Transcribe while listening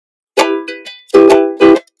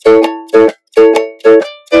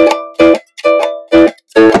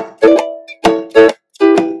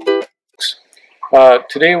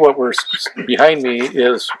Today behind me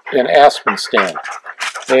is an aspen stand,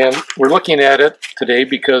 and we're looking at it today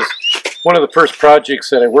because one of the first projects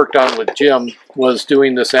that I worked on with Jim was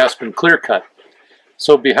doing this aspen clear cut.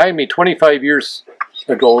 So behind me 25 years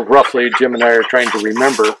ago, roughly, Jim and I are trying to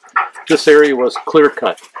remember, this area was clear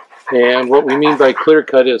cut. And what we mean by clear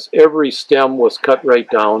cut is every stem was cut right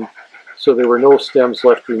down, so there were no stems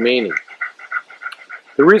left remaining.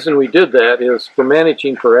 The reason we did that is for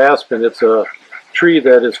managing for aspen, it's a tree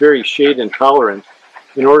that is very shade intolerant.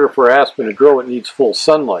 In order for aspen to grow, it needs full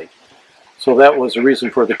sunlight. So that was the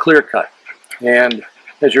reason for the clear cut. And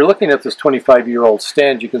as you're looking at this 25-year-old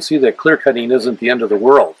stand, you can see that clear cutting isn't the end of the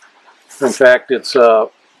world. In fact, it's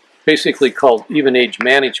basically called even age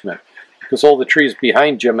management, because all the trees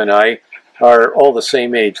behind Jim and I are all the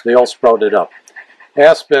same age. They all sprouted up.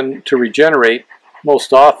 Aspen, to regenerate,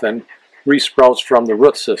 most often resprouts from the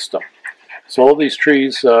root system. So all these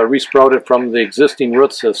trees resprouted from the existing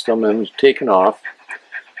root system and was taken off.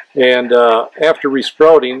 And after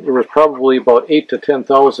resprouting, there was probably about 8,000 to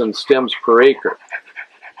 10,000 stems per acre.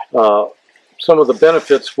 Some of the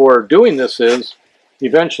benefits for doing this is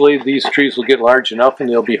eventually these trees will get large enough and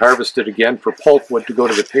they'll be harvested again for pulpwood to go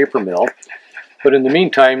to the paper mill. But in the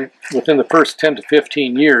meantime, within the first 10 to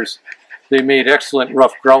 15 years, they made excellent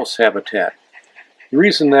ruffed grouse habitat. The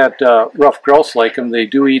reason that ruffed grouse like them, they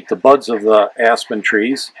do eat the buds of the aspen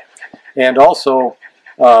trees, and also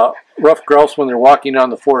ruffed grouse, when they're walking on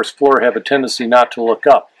the forest floor, have a tendency not to look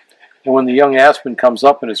up. And when the young aspen comes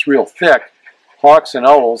up and it's real thick, hawks and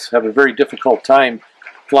owls have a very difficult time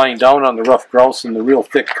flying down on the ruffed grouse in the real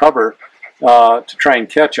thick cover to try and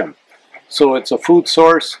catch them. So it's a food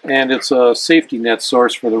source and it's a safety net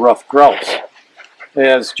source for the ruffed grouse.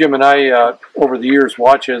 As Jim and I, over the years,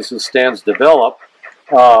 watch as the stands develop,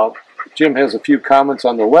 Jim has a few comments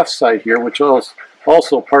on the left side here, which was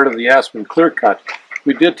also part of the aspen clear cut.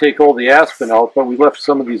 We did take all the aspen out, but we left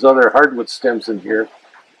some of these other hardwood stems in here.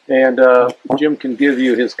 And Jim can give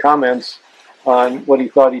you his comments on what he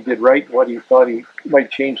thought he did right, what he thought he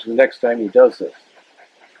might change the next time he does this.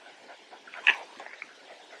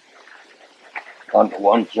 On the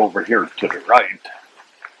ones over here to the right,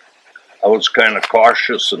 I was kind of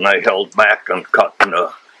cautious and I held back on cutting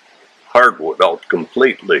the hardwood out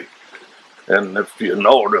completely. And if you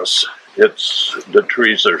notice, the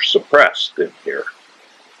trees are suppressed in here.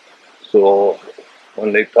 So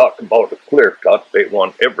when they talk about a clear cut, they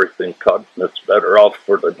want everything cut, and it's better off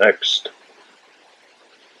for the next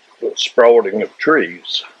sprouting of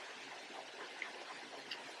trees.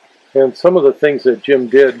 And some of the things that Jim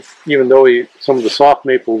did, even though some of the soft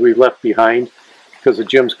maple we left behind because of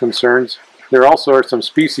Jim's concerns, there also are some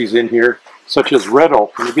species in here, such as red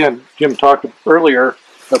oak. And again, Jim talked earlier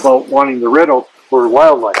about wanting the red oak for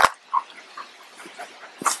wildlife.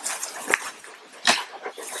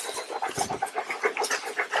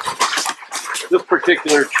 This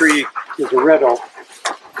particular tree is a red oak,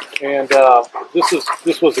 and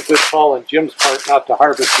this was a good call on Jim's part not to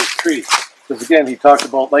harvest this tree, because again, he talked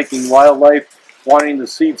about liking wildlife, wanting the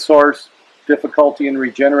seed source, difficulty in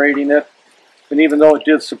regenerating it, and even though it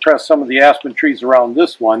did suppress some of the aspen trees around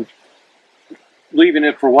this one, leaving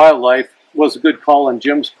it for wildlife was a good call on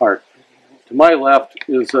Jim's part. To my left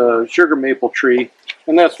is a sugar maple tree,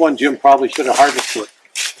 and that's one Jim probably should have harvested.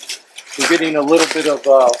 We're getting a little bit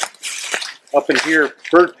of up in here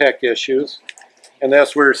bird peck issues, and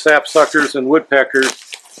that's where sapsuckers and woodpeckers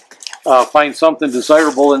find something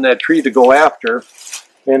desirable in that tree to go after,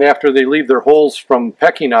 and after they leave their holes from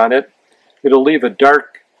pecking on it, it'll leave a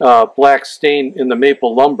dark black stain in the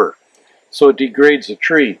maple lumber, so it degrades the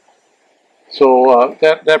tree. So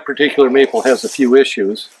that particular maple has a few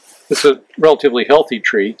issues. It's a relatively healthy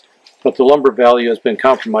tree, but the lumber value has been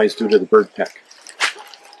compromised due to the bird peck.